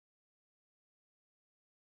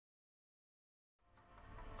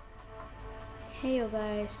Hey yo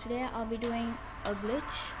guys, today I'll be doing a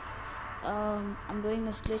glitch. I'm doing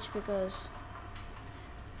this glitch because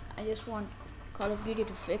I just want Call of Duty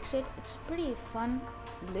to fix it. It's a pretty fun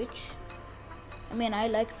glitch. I mean, I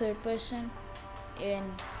like third person in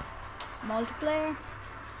multiplayer.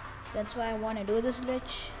 That's why I want to do this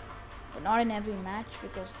glitch, but not in every match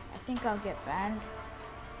because I think I'll get banned.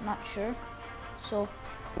 I'm not sure. So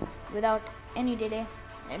without any delay,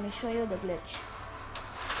 let me show you the glitch.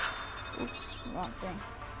 Oops, wrong thing.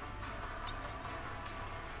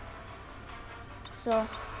 So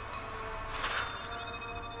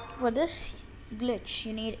for this glitch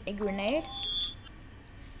you need a grenade,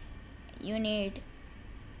 you need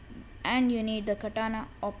the Katana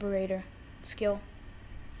operator skill,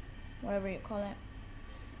 whatever you call it.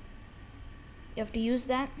 You have to use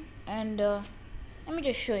that, and let me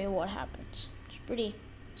just show you what happens. It's pretty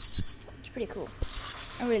cool.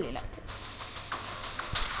 I really like it.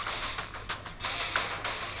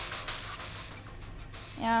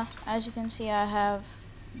 Yeah, as you can see, I have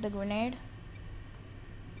the grenade.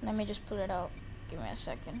 Let me just pull it out. Give me a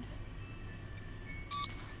second.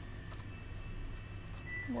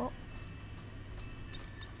 Whoa.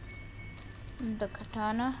 The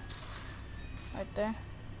Katana right there.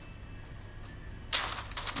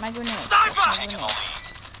 My grenade. Taking the lead.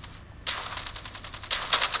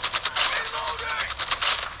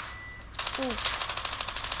 Ooh.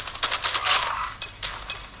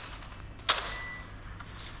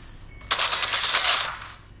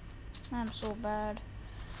 I'm so bad.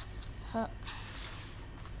 Should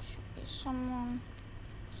be someone.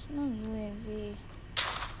 There's no UAV.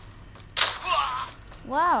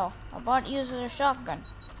 Wow, a bot uses a shotgun.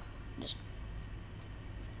 Just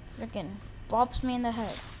freaking bops me in the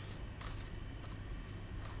head.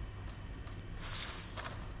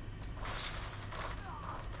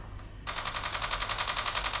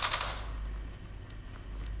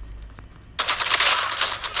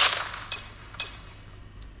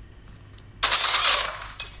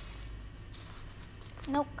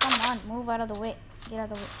 Nope, come on, move out of the way. Get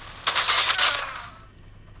out of the way.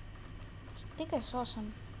 I think I saw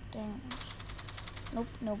something. Nope,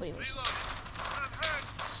 nobody was.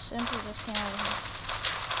 Simply just came over here.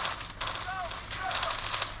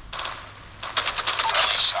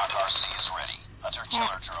 Friendly Shock RC is ready. Hunter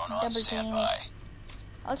killer drone on standby.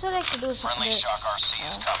 I also like to do Friendly Shock RC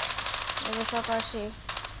is coming. There's a Shock RC.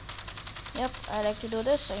 Yep, I like to do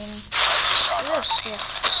this. Friendly Shock RC has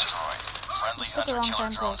been destroyed. Friendly Hunter killer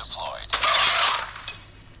drone deployed.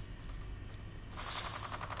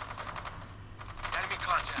 Enemy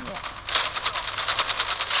contact. Yeah.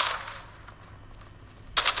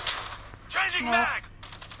 Changing mag.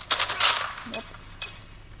 Yep.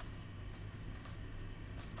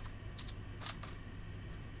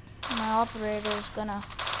 My operator is gonna.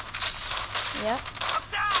 Yep.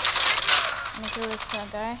 Let me kill this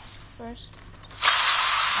guy first.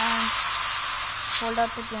 And hold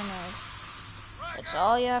up the grenade. That's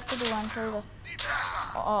all you have to do until the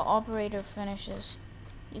operator finishes.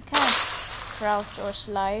 You can't crouch or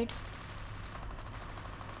slide,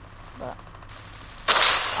 but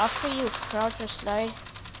after you crouch or slide,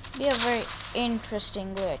 be a very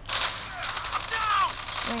interesting glitch.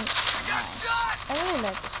 Very nice. I really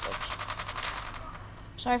like this glitch.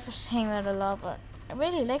 Sorry for saying that a lot, but I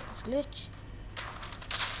really like this glitch.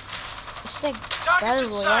 It's like Battle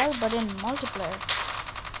Royale, but in multiplayer.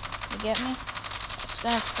 You get me? It's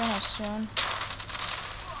gonna finish soon.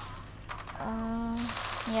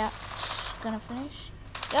 Yeah, it's gonna finish.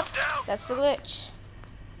 Yep, that's the glitch.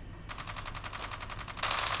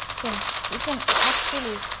 You can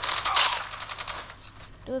actually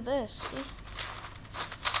do this, see?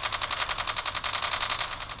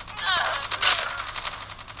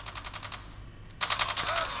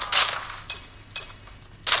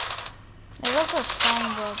 There's also a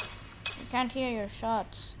sound bug. You can't hear your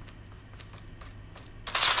shots.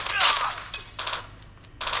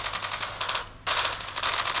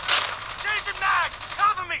 Changing mag.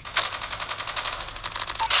 Cover me.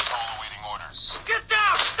 Control awaiting orders. Get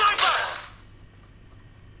down, sniper.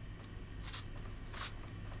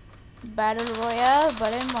 Battle Royale,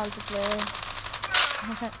 but in multiplayer.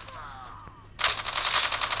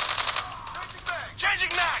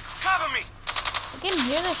 Changing mag. Cover me. You can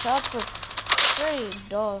hear the shots, but very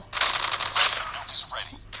dull. Nuke is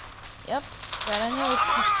ready. Yep, got a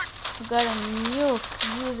nuke. You got a nuke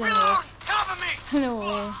using this. Cover me. No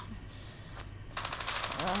way.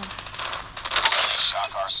 Friendly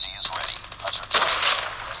Shock RC is ready. Hunter killer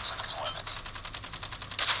ready for deployment.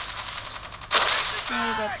 Let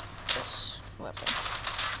me get this weapon.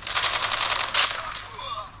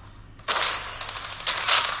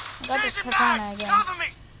 I got Katana again. Cover me!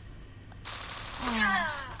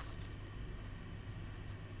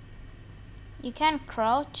 You can't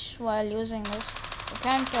crouch while using this. You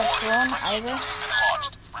can't prone either. Has been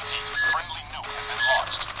launched. Repeat, friendly nuke has been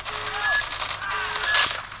launched.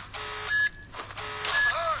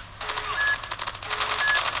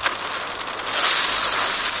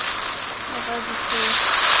 As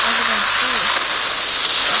you can see,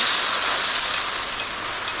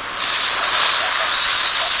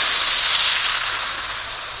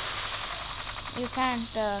 you can't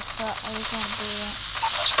do that.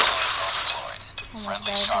 Oh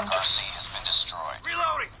friendly Shock RC has been destroyed.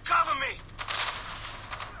 Reloading! Cover me!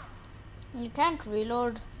 You can't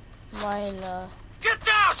reload while Get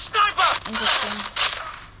down, sniper! interesting.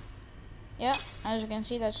 Yeah, as you can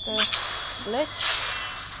see, that's the glitch.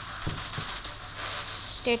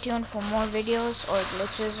 Stay tuned for more videos or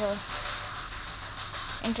glitches or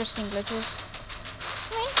interesting glitches.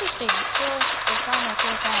 Interesting. So Katana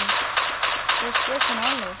first person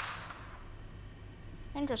only.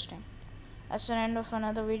 Interesting. That's the end of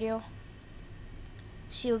another video.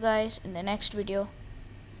 See you guys in the next video.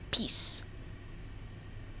 Peace.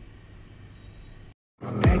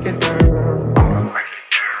 Make it